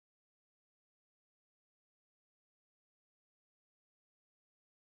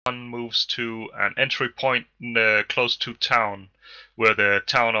1 moves to an entry point close to town, where the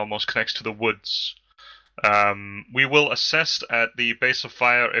town almost connects to the woods. We will assess at the base of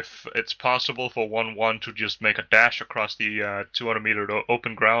fire if it's possible for 1-1 to just make a dash across the 200 meter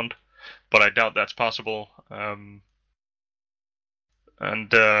open ground, but I doubt that's possible. And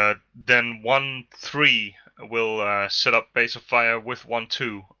then 1-3 will set up base of fire with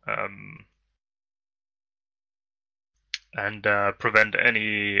 1-2 and prevent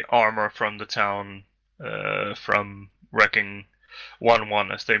any armor from the town from wrecking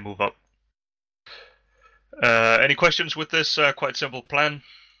 1-1 as they move up. Any questions with this quite simple plan?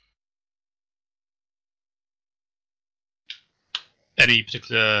 Any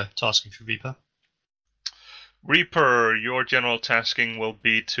particular tasking for Reaper? Reaper, your general tasking will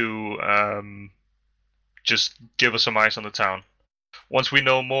be to just give us some eyes on the town. Once we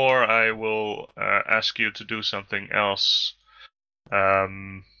know more, I will ask you to do something else.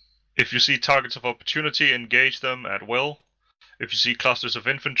 If you see targets of opportunity, engage them at will. If you see clusters of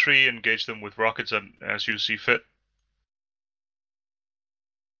infantry, engage them with rockets as you see fit.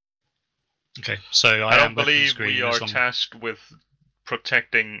 Okay, so I don't believe we are tasked with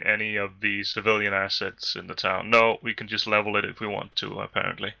protecting any of the civilian assets in the town. No, we can just level it if we want to,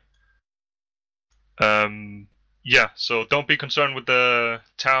 apparently. Yeah, so don't be concerned with the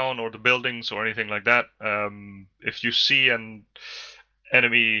town or the buildings or anything like that. If you see an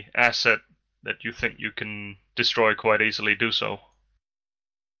enemy asset that you think you can destroy quite easily, do so.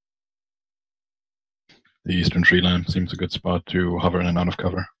 The eastern tree line seems a good spot to hover in and out of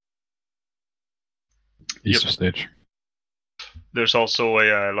cover. East of stage. There's also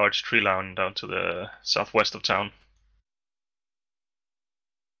a large tree line down to the southwest of town.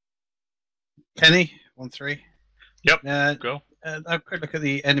 Kenny, 1-3. Yep, go. Have a quick look at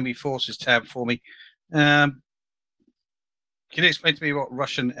the enemy forces tab for me. Can you explain to me what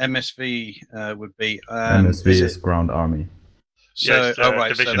Russian MSV would be? MSV is ground army. So, yes,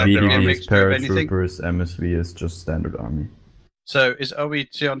 right, so that VDV is mixture of anything? paratroopers, MSV is just standard army. So, are we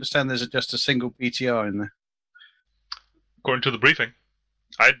to understand there's just a single BTR in there? According to the briefing.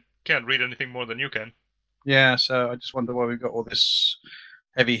 I can't read anything more than you can. Yeah, so I just wonder why we've got all this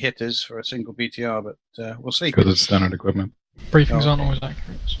heavy hitters for a single BTR, but we'll see. Because it's standard equipment. Briefings aren't always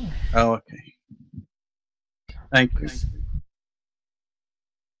accurate. So. Oh, okay. Thank you.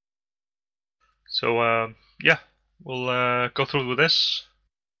 So, yeah, we'll go through with this.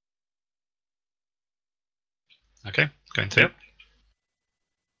 Okay, going through. Yep.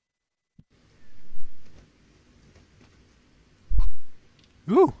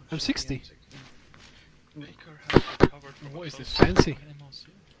 Ooh, I'm 60. What is this, fancy?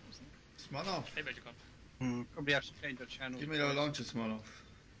 Smolov. Hey, Major Probably have to change our channel. Give me the launcher, Smolov.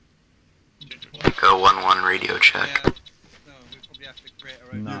 Echo 1-1 radio check. Yeah, no, we probably have to create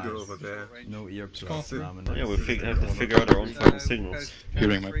our own. Nice. You go over there. No earplugs. Yeah, we have to figure out our own fucking signals.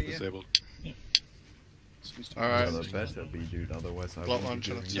 Hearing might be disabled. Alright. Well, that better be, dude, otherwise I Block won't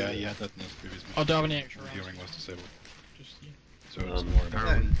launcher. be doing Yeah, it. you had that in the previous Oh, do I have any extra rounds? Hearing was disabled. Just, yeah. So it's Um, more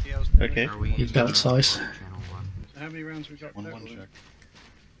important. Okay. He's belt size. How many rounds we got? 1-1 check.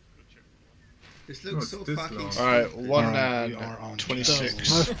 This looks so fucking. Alright, 1 Alright, and we are on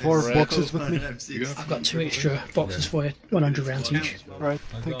 26. I have 4 boxes with me. I've got 2 extra boxes for you, 100 rounds each. Right,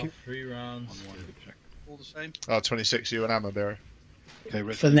 thank you. 3 rounds. 1-1 check. All the same. Oh, 26, you and ammo bearer. Okay,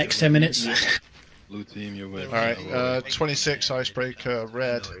 red For the next 10 minutes. Blue team, you're with. Alright, 26 icebreaker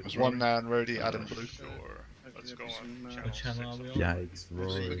red, 1 nan roadie, Adam blue. Let's go on. What channel are we on? Yikes, bro.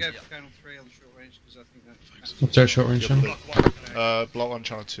 We'll go for channel 3 on the short range because I think that's. What's our short range channel? Block 1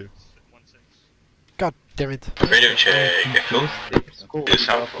 channel 2. God damn it. Radio check. Echo. Is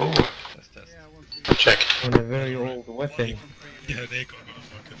out for. Check. On a very old weapon. Yeah, they got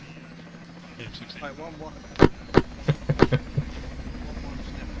fucking. Right, 1-1.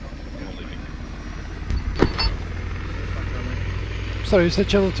 Sorry, you said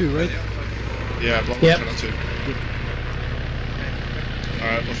channel 2, right? Yeah, block 1 Yep. channel 2.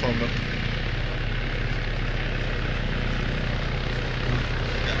 Alright, we'll form them.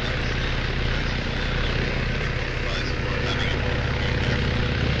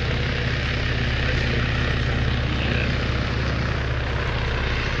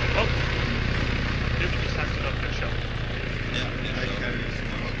 Oh! Maybe just have to up their shell.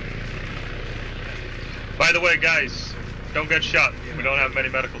 By the way, guys, don't get shot. We don't have many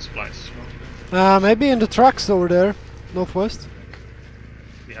medical supplies. Maybe in the trucks over there, northwest.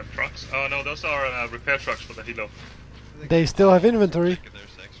 We have trucks. Oh no, those are repair trucks for the helo. They still have inventory.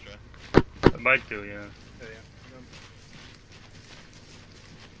 It might do, yeah.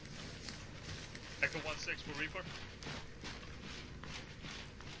 Echo 1-6 for Reaper.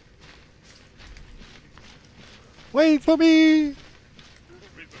 Wait for me!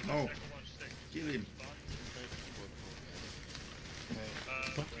 Oh, kill him.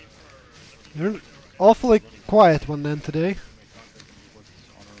 You're awfully quiet one then today.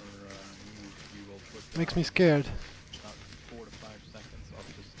 Makes me scared.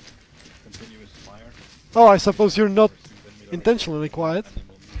 Oh, I suppose you're not intentionally quiet.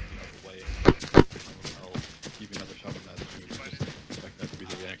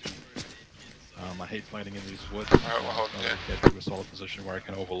 I hate fighting in these woods. I get to a solid position where I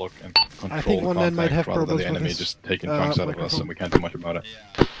can overlook and control I think one contact then might have rather than problems the with enemy his, just taking chunks out of us microphone. and we can't do much about it.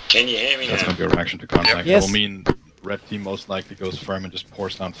 Can you hear me That's now? going to be a reaction to contact. Yes. It will mean red team most likely goes firm and just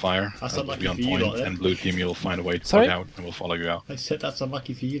pours down fire. That's That'll unlucky be on for you point, lot, then. and blue team you'll find a way to Sorry? bug out and we'll follow you out. I said that's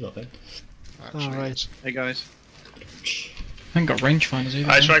unlucky for you lot then. Alright. Hey guys. I haven't got rangefinders either.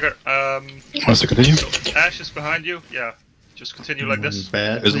 IceBreaker, Wants to continue? Ash is behind you. Yeah, just continue like this. Isn't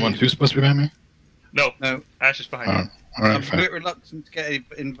 1-2 supposed to be behind me? No, No. Ash is behind you. Alright, I'm a fair. bit reluctant to get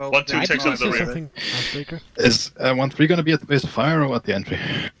involved. 1-2 I takes can over the say rear. something, Icebreaker. Is 1-3 going to be at the base of fire or at the entry?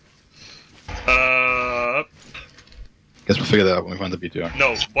 Guess we'll figure that out when we find the BTR.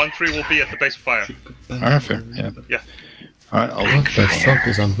 No, 1-3 will be at the base of fire. Alright, fair. Yeah. Yeah. Alright, I'll look. The fuck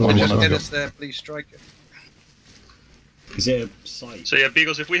is on Or just One get up. us there, please strike it. Is it a site? So yeah,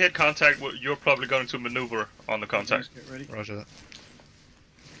 Beagles, if we hit contact, you're probably going to maneuver on the contact. Get ready. Roger that.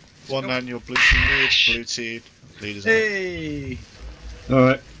 One man, your blue team lead, blue team leaders out. Hey!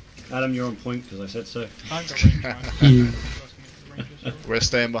 Alright. Adam, you're on point because I said so. We're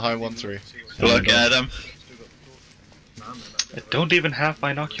staying behind 1-3. Good luck, Adam. I don't even have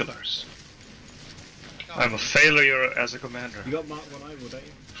binoculars. I'm a failure as a commander. You got Mark 1 over, don't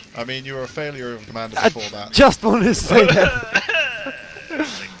you? I mean, you were a failure of commander I before that. just wanted to say that. Make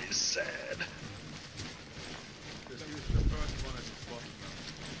me sad.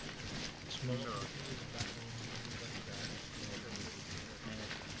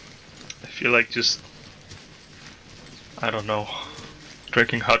 I feel like just, I don't know,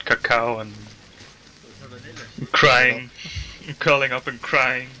 drinking hot cacao and crying, curling up and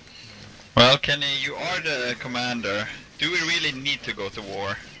crying. Well, Kenny, you are the commander. Do we really need to go to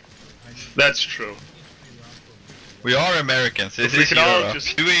war? That's true. We are Americans. This We is can all Europe.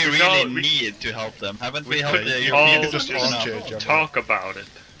 just- Do we we can all- really we- need to help them? Haven't we We helped could the all Europeans just enough? armchair jump. talk about it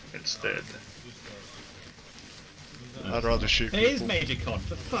instead. I'd rather shoot It is people. Major Con,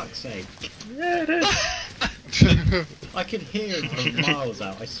 for fuck's sake. Yeah, it is. I can hear him from miles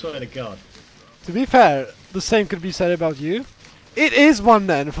out, I swear to God. To be fair, the same could be said about you. It is one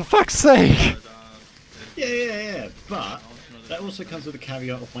then, for fuck's sake! Yeah, but that also comes with the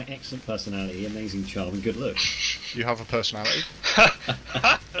caveat of my excellent personality, amazing charm, and good looks. You have a personality. Looks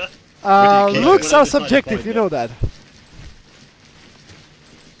When I are decide to subjective, fight you it. know that.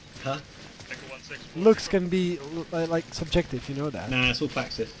 Huh? Looks can be like subjective, you know that. Nah, it's all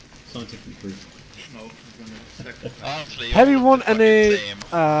Faxis. Scientifically proved. Honestly, Have you all won the fucking any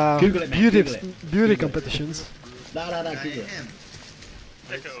same. Google it, mate, beauty Google it. beauty competitions? No, Google it.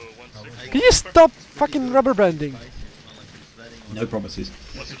 Can you stop fucking rubber banding? No promises.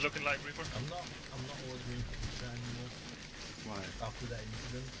 What's it looking like, Reaper?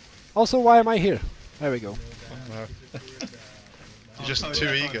 Also, why am I here? There we go. No. You're just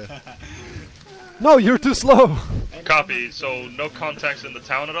too eager. No, you're too slow! Copy, so no contacts in the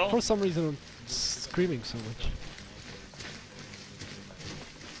town at all? For some reason I'm screaming so much.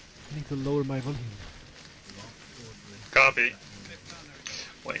 I need to lower my volume. Copy.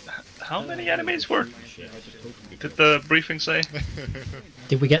 Wait, how many enemies were? Did the briefing say?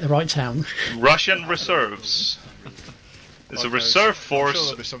 Did we get the right town? Russian reserves. It's a reserve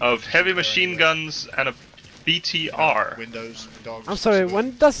force of heavy machine guns and a BTR. Windows, dogs. I'm sorry,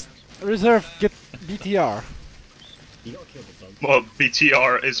 when does reserve get BTR? You gotta kill the dog. Well,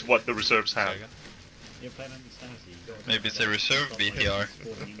 BTR is what the reserves have. You're playing on Stasi, you gotta Maybe it's a reserve BTR.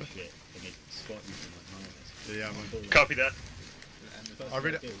 spawning in shit, and they spot you from like miles. Copy that.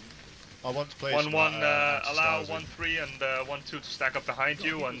 I want to play 1-1, allow 1-3 and 1-2 to stack up behind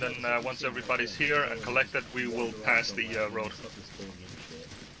you, and then once everybody's here and collected, we will pass the road.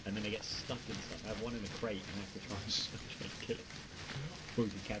 And then they get stuck in stuff. I have one in a crate and I have to try and kill it. Before we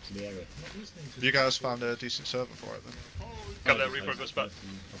can capture the area. You guys found a decent server for it then? Got that Reaper, go spot.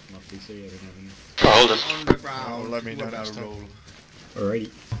 Hold him. Oh, let me know next time. Alrighty.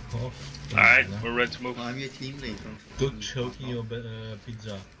 Alright, we're ready to move. I'm your team lead. Good choky or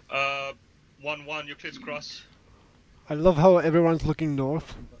pizza. 1-1, you clear to cross. I love how everyone's looking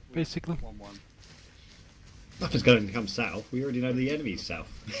north, basically. Nothing's going to come south. We already know the enemy's south.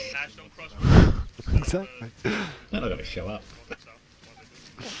 Ash, don't cross. Exactly. They're not going to show up.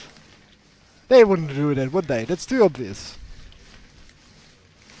 They wouldn't do that, would they? That's too obvious.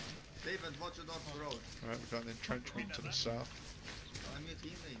 David, watch it off the road. Alright, we've got an entrenchment to the south. I'm your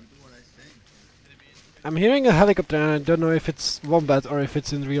teammate, you do what I say. I'm hearing a helicopter and I don't know if it's Wombat or if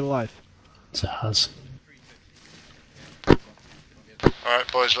it's in real life. It's a Huz. Alright,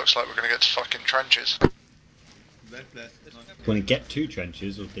 boys, looks like we're gonna get to fucking trenches. Want to get 2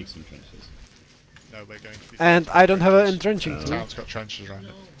 trenches or dig some trenches? No, we're going to be. And I don't have an entrenching The tool. town's got trenches around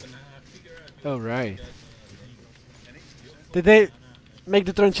it. Oh, right. Did they make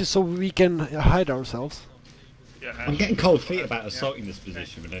the trenches so we can hide ourselves? Yeah, I'm getting cold feet about assaulting this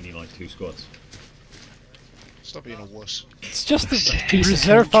position with only like 2 squads. Stop being a wuss. It's just a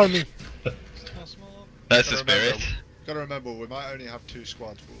reserve army. That's the spirit. Gotta remember, we might only have 2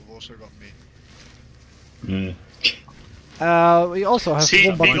 squads, but we've also got me. We also have See,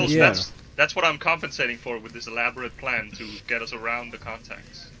 Wombat in Beagles, the air. that's what I'm compensating for with this elaborate plan to get us around the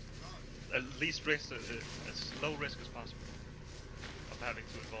contacts. At least risk, as low risk as possible of having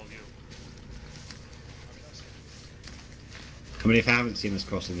to involve you. I mean, if I haven't seen us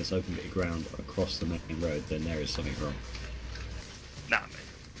crossing this open bit of ground across the main road, then there is something wrong. Nah, man.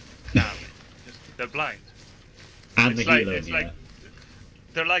 Nah, man. They're blind. And It's the healer in the like air.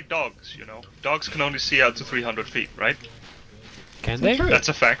 they're like dogs, you know. Dogs can only see out to 300 feet, right? Can they? That's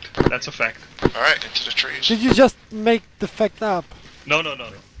a fact. That's a fact. Alright, into the trees. Did you just make the fact up? No.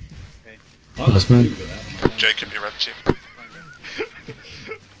 Jacob, you're red team.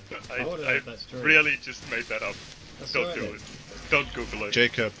 I really just made that up. Don't do it. Don't Google it.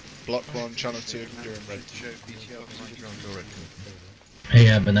 Jacob, block 1, channel 2, you're in red team.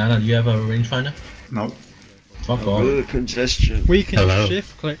 Hey, Banana, do you have a rangefinder? No. Fuck off. Congestion. We can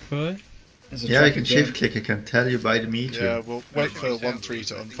shift click though. Yeah, I can shift click, I can tell you by the meter. Yeah, we'll wait for 1-3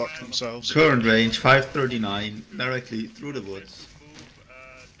 to unfuck themselves. Current range 539, directly through the woods.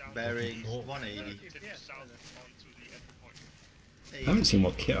 Bearing 180. I haven't seen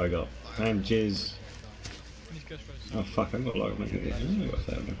what kit I got. And jizz. Oh fuck, I've got a lot of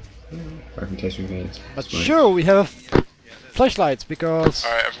fragmentation grenades. But sure, we have flashlights because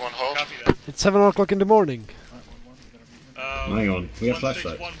Alright, everyone hold. it's 7 o'clock in the morning. Hang on, we have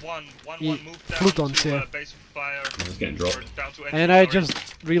flashlights. Flutons here. I was getting dropped. And I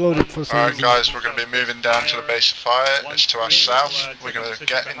just reloaded for some Alright reason. guys, we're going to be moving down to the base of fire. It's to our south. We're going to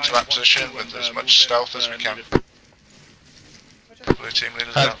get into that position with as much stealth as we can. Blue team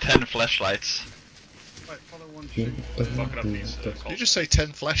leaders I down. have 10 flashlights. Did you just say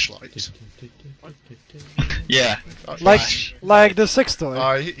 10 flashlights? Yeah. Like the 6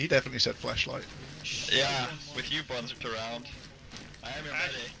 toy. He definitely said flashlight. Yeah, with you buzzed around. I am your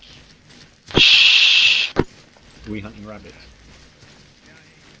medic. Are we hunting rabbits?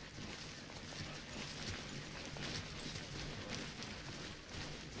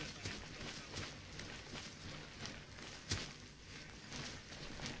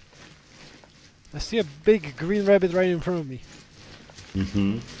 I see a big green rabbit right in front of me.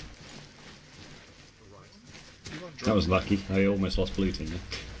 Mm-hmm. That was lucky. I almost lost blue team there.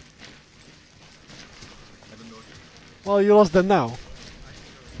 Well, you lost them now.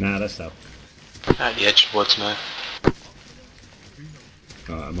 Nah, that's out. At the edge of woods now.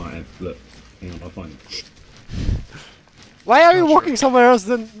 Alright, I might have. Look, hang on, I'll find them. Why are you walking somewhere else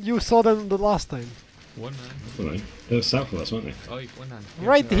than you saw them the last time? One man. I don't know. They were south of us, weren't they? Oh, one man.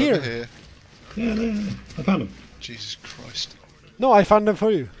 Right Over here. here. Yeah, I found them. Jesus Christ. No, I found them for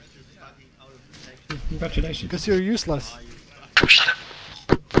you. Congratulations. Because you're useless.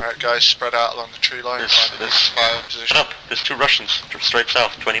 Alright guys, spread out along the tree line. Find a fire position. Up, there's 2 Russians, straight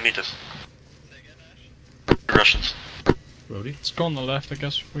south, 20 meters. 2 Russians. Brody? Let's go on the left, I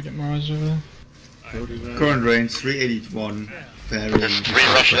guess, if we get more eyes over there. Current range 381. Bearing. There's 3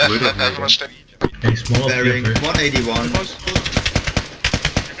 Russians. Everyone stay. Hey, small Bearing up here. 181.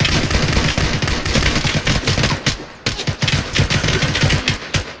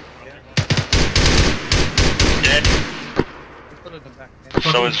 Dead.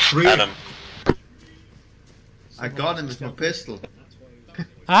 So is Adam. I got him with my pistol.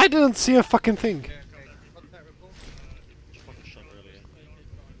 I didn't see a fucking thing.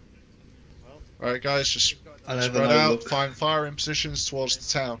 Alright guys, just I'll have spread another out, look. find firing positions towards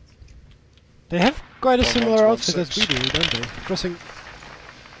the town. They have quite a 1-1 similar to outfit as 1-6. we do, don't they? Crossing.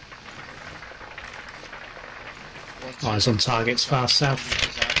 Eyes on targets far south.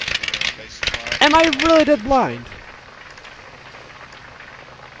 Am I really that blind?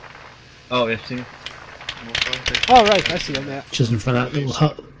 Oh, we've seen it. Oh right, I see them there. Just in front of that little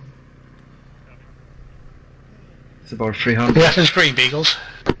hut. It's about 300. Weapons green, Beagles.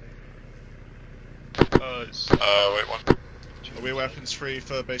 Wait one. Are we weapons free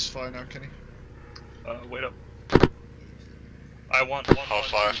for base fire now, Kenny? Wait up. I want Hold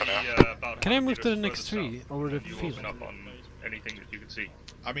fire for now. Can I move to the next tree over the You field? open up on anything that you can see.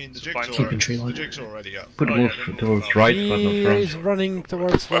 I mean, the Fine. jig's already up. Could move towards right, but not He front. is running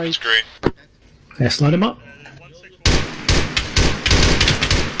towards right. Green. Yeah, slide him up.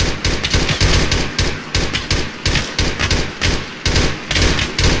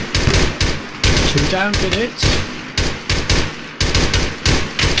 Two down, good hits.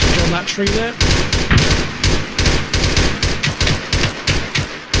 On that tree there.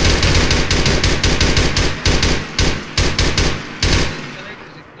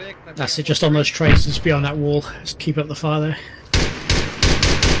 That's it, just on those traces beyond that wall. Just keep up the fire there.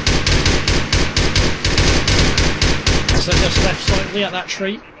 So just left slightly at that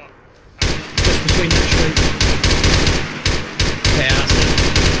tree. Just between that tree. Yeah, that's it.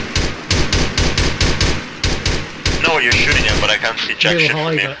 I know what you're shooting at, but I can't see jack Real shit from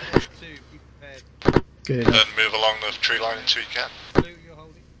high, here. but good enough. Then move along the tree line until you can.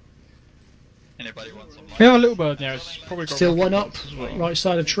 Anybody want some light? We have a little bird now. It's probably got Still one up, rockets as well. right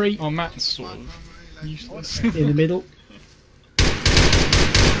side of tree. Oh, Matt's sort of useless. In the middle.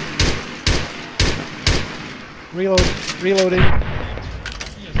 Reloading.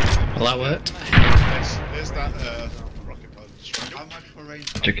 Well, that worked. There's that rocket pod. How much for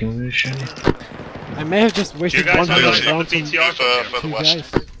range? Checking munition. I may have just wasted You guys 100 have rounds the on BTR from for the two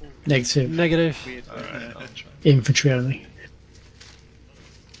west. guys. Negative. Negative. Infantry only.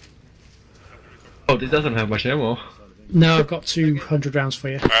 Oh, this doesn't have much ammo. No, I've got 200 rounds for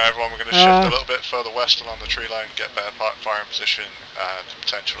you. Everyone, we're going to shift a little bit further west along the tree line, get better firing position and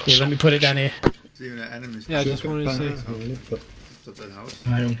potential. Yeah, let me put it down here. Yeah, I just wanted to say.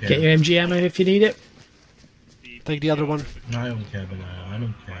 I don't care. Get your MG ammo if you need it. Take the other one. I don't care, but I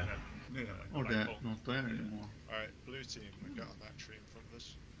don't care. Oh, they're not there anymore. Alright, blue team, we got on that tree in front of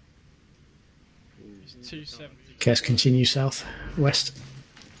us. It's 270. Okay, let's continue south, west.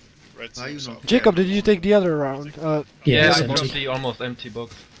 Red team, Jacob, did you take the other round? Yeah, it's I got empty. the almost empty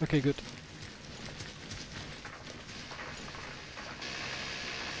box. Okay, good.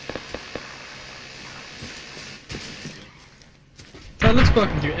 So let's go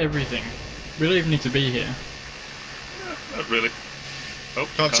and do everything. We don't even need to be here. Not really. Oh,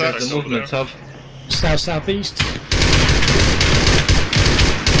 Contact. The movement south. South, southeast.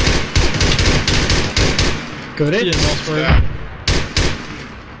 Got it. Yeah, North Road. Yeah.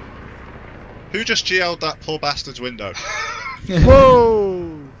 Who just GL'd that poor bastard's window?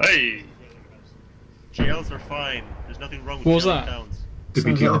 Whoa! Hey! GLs are fine. There's nothing wrong with What was GL that? downs.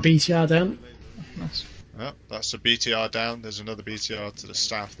 Sounds like the BTR down. Nice. Yep, that's a BTR down. There's another BTR to the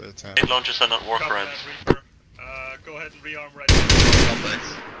south of the town. It launches are not workarounds. Go ahead and rearm right.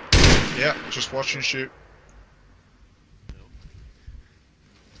 Yeah, just watch and shoot.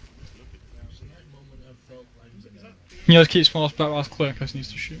 You guys keep small black last clear in case he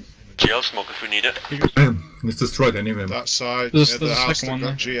needs to shoot. GL smoke if we need it. It's destroyed anyway. That side, There's near the house second that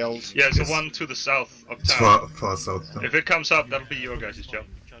one got there. GL'd. Yeah, it's the one to the south of It's town. far south now. If it comes up, that'll be your guys' job.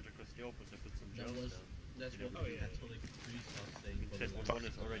 One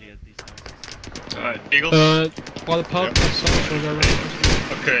is already at these houses. Alright, Eagles? By the pub, so go around.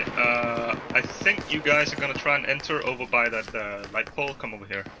 Okay, I think you guys are gonna try and enter over by that light pole. Come over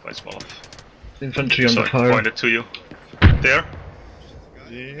here, by Smolov. Infantry on So the I can fire. point it to you. There?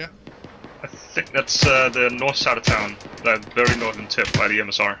 Yeah. I think that's the north side of town, the very northern tip by the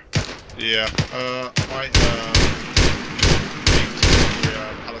MSR. Yeah. Might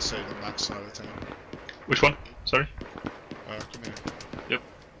palisade on that side of town. Which one? Sorry? Come here. Yep.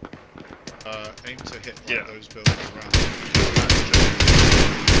 Aim to hit those buildings around.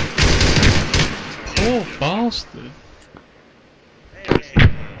 Oh, bastard.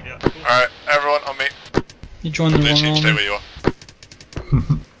 Alright, everyone on me. You joined the Blue wrong team, stay army. where you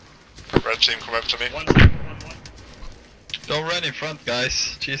are. Red team, come over to me. Don't run in front,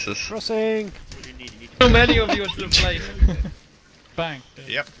 guys. Jesus. Crossing! So many of you at the place. Bang.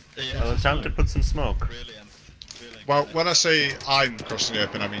 Yep. Well, it's time to put some smoke. Well, when I say I'm crossing the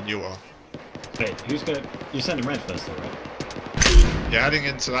open, I mean you are. Wait, who's gonna... You're sending red first though, right? You're heading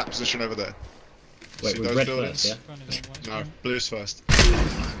into that position over there. Wait, See with those red buildings? first, No, blue's first.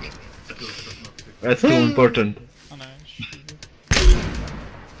 That's too important. I know.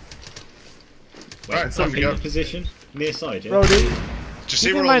 Right, What's time up to in go. the position? Near side, yeah? Brody, Do you see keep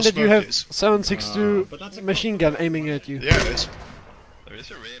in where all mind the that you smoke have is? 7.62 machine gun aiming at you. Yeah, it is. There is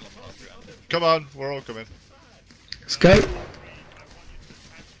a rail on the ground. Come on, we're all coming. Let's go.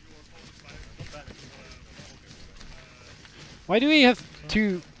 Why do we have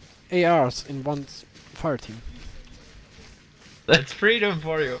two ARs in one fire team? That's freedom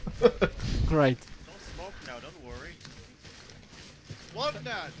for you. Right. What,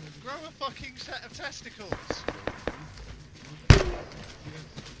 Dad? Grow a fucking set of testicles!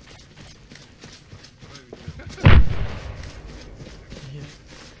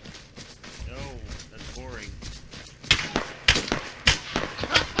 No, that's boring.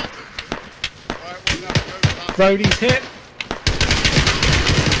 Brody's hit.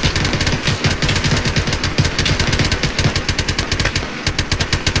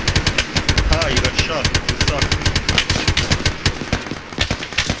 Ah, you got shot. You suck.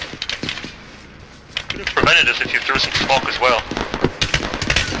 Could have prevented this if you threw some smoke as well.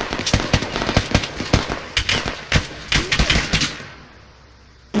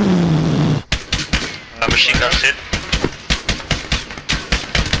 Machine gun's hit.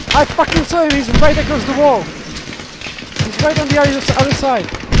 I fucking saw him, he's right across the wall. He's right on the other side.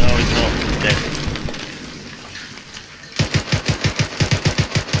 No, he's not. He's dead.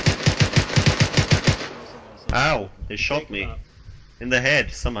 Ow! They shot me. In the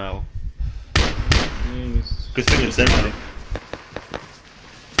head, somehow. Good thing it's empty.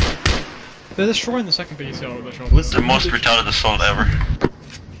 They're destroying the second BTR with the shot. What's the most retarded assault ever?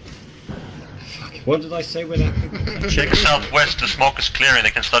 What did I say when I... Check southwest, the smoke is clearing, they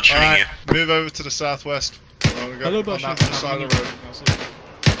can start shooting you. Move over to the southwest. Oh, go on that side of the road.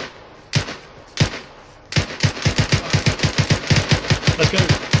 Let's go.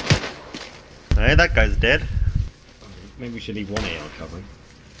 Hey, that guy's dead. Maybe we should leave one AR covering.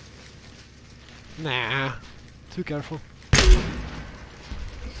 Nah, too careful.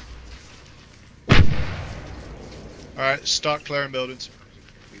 Alright, start clearing buildings.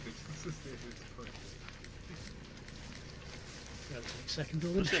 Second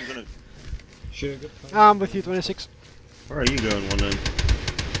building. Sure. I'm with you, 26. Where are you going, one then?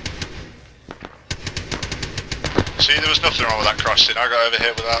 See, there was nothing wrong with that crossing. I got over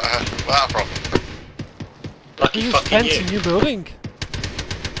here without a problem. Lucky This is fucking fancy you. new building.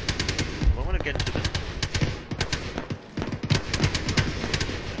 I want to get to the...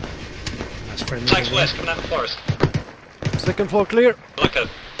 That's friendly. Flanks west, coming out the forest. Second floor clear. Like a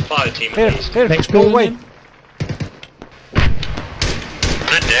fire team Here, at least. here, Next go building. away. then.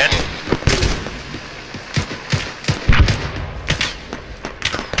 They're dead.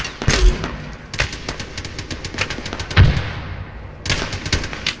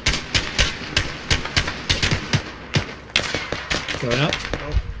 Going up.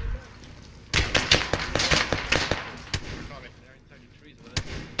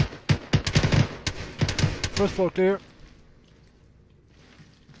 First floor clear.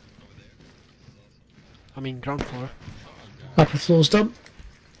 I mean ground floor. Upper floor's done.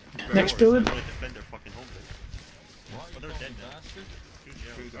 Next building. I want to defend their fucking home base. Oh, they're dead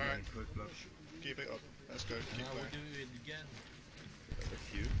now. Alright. Keep it up. Let's go. Keep clearing. A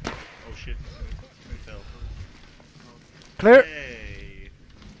few. Oh shit. We fell. Clear. Hey.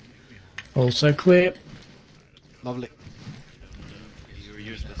 Also clear. Lovely. You were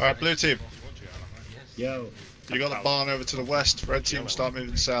useless. Alright, blue team. Yo. You got the barn over to the west. Red team will start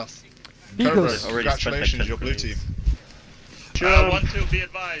moving south. Beagles. Already Congratulations, spent like you're blue team. 1 2, be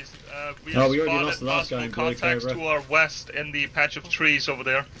advised. We Oh, we already spotted lost the last guy possible in Blue contacts Cobra. to our west in the patch of trees over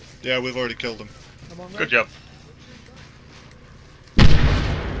there. Yeah, we've already killed them. Good job.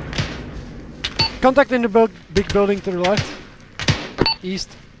 Contact in the big building to the left.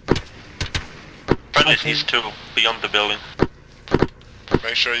 East. Friendly's east 2, beyond the building.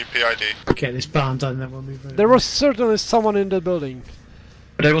 Make sure you PID. Get this barn done, then we'll move over. There was certainly someone in the building.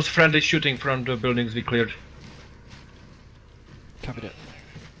 There was friendly shooting from the buildings we cleared. Copy that.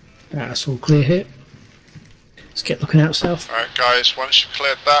 That's all clear here. Let's get looking out south. Alright guys, once you've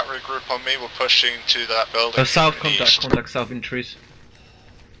cleared that, regroup on me. We're pushing to that building. South in the contact, east. contact south in trees.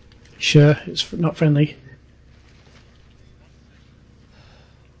 Sure, it's not friendly.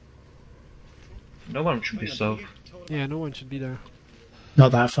 No one should be south. Yeah, no one should be there.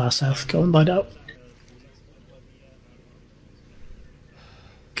 Not that far south. Go on, light up.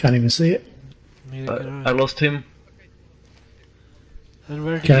 Can't even see it. Neither can I lost him. And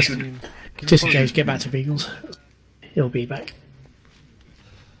where Okay, is he? Can you disengage, get back to Beagles. He'll be back.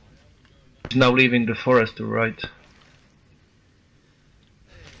 He's now leaving the forest to right.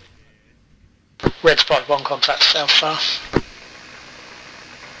 Red spot, 1 contact south far.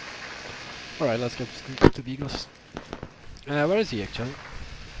 Alright, let's get to Beagles. Where is he actually?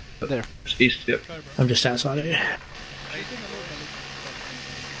 There. East, yeah. I'm just outside of here.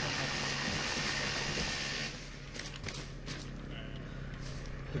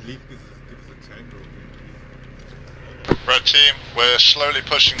 Red team, we're slowly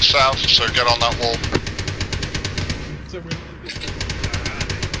pushing south, so get on that wall.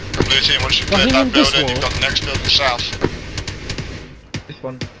 Blue team, once you've cleared that building, you've got the next building south. last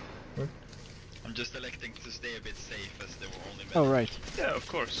one. I'm just electing to stay a bit safe as there were only Oh, right. Yeah, of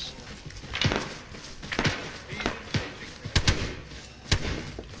course.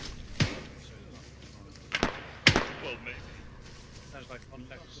 Well, maybe. Sounds like on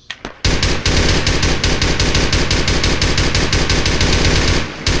left.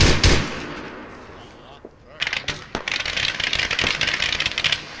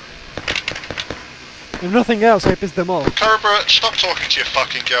 If nothing else, I pissed them off. Cobra, stop talking to your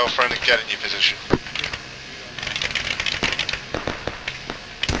fucking girlfriend and get in your position.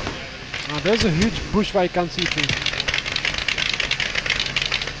 Ah, there's a huge bush where I can't see through.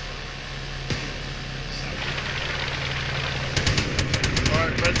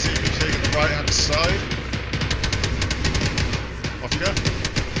 Alright, red team, you're taking the right hand side. Off you go.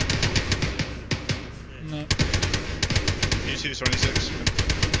 No. U2's 26.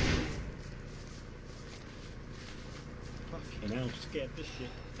 Fucking hell, just get this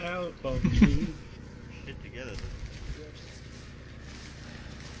shit out of me. Shit together.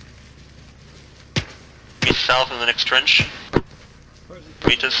 Meet south in the next trench.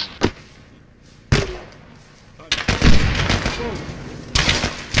 Meet us.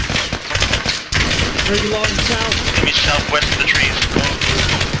 Tree line south. Meet southwest of the trees.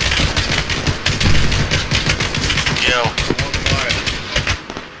 Yo.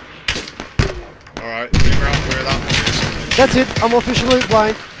 Alright, figure out where that one is. That's it, I'm officially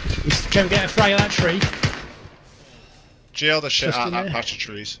blind. Can we get a fray of that tree? GL the shit Just out of in that there. patch of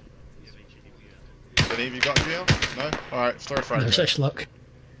trees. Any of you got GL? No? Alright, throw a frag. No such luck.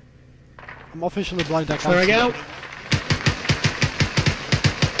 I'm officially blind, I can't Frag see. out.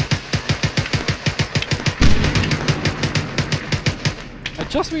 I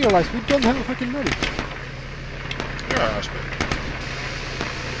just realized we don't have a fucking medic. You're alright,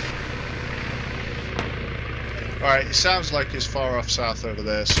 Alright, it sounds like it's far off south over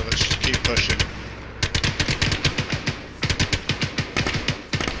there, so let's just keep pushing.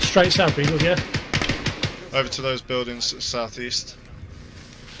 Straight south, Beagles, yeah? Over to those buildings southeast.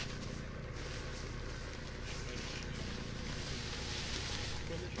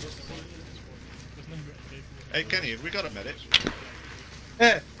 Hey Kenny, have we got a medic?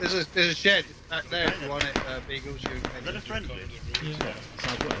 Yeah, there's a shed back there if you want it, Beagles. You Is that a friendly? Yeah.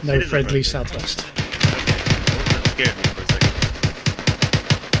 Southwest. No friendly southwest. That scared me for a second.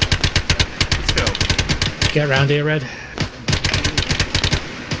 Let's go. Get around here, Red.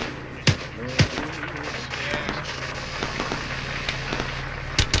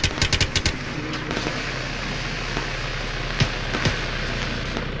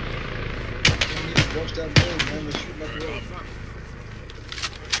 Watch that road, man. They're shooting up the road.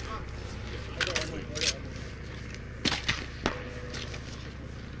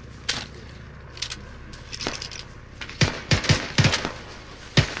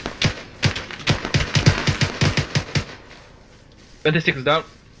 $26 down.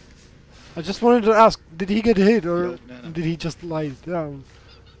 I just wanted to ask, did he get hit or did he just lie down?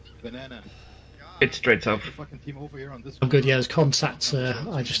 Banana. It's straight south. Fucking team over here on this. I'm good, yeah, there's contacts,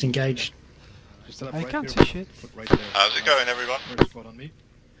 I just engaged. Just set up I right can't there. see shit. Put right there. How's it going, everyone? First squad on me.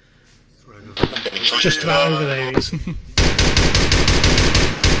 Just about over there, he is.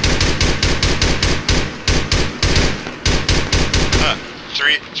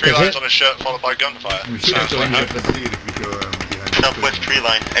 Three lines on a shirt followed by gunfire. We should Sounds go like in that. the lead if we go behind. Southwest tree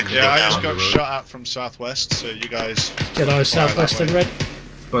line. Exit Yeah, I down. just got shot at from southwest, so you guys... Get our southwest and Red.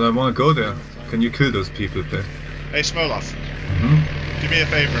 But I want to go there. Can you kill those people there? Hey Smolov, Hmm? do me a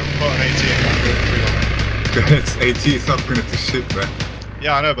favour and put an AT in that tree line. It's AT, it's not gonna do shit, man.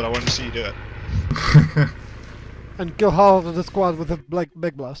 Yeah, I know, but I wanted to see you do it. And kill half of the squad with a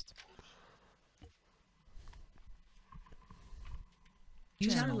big blast.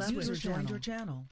 User left was joined your channel.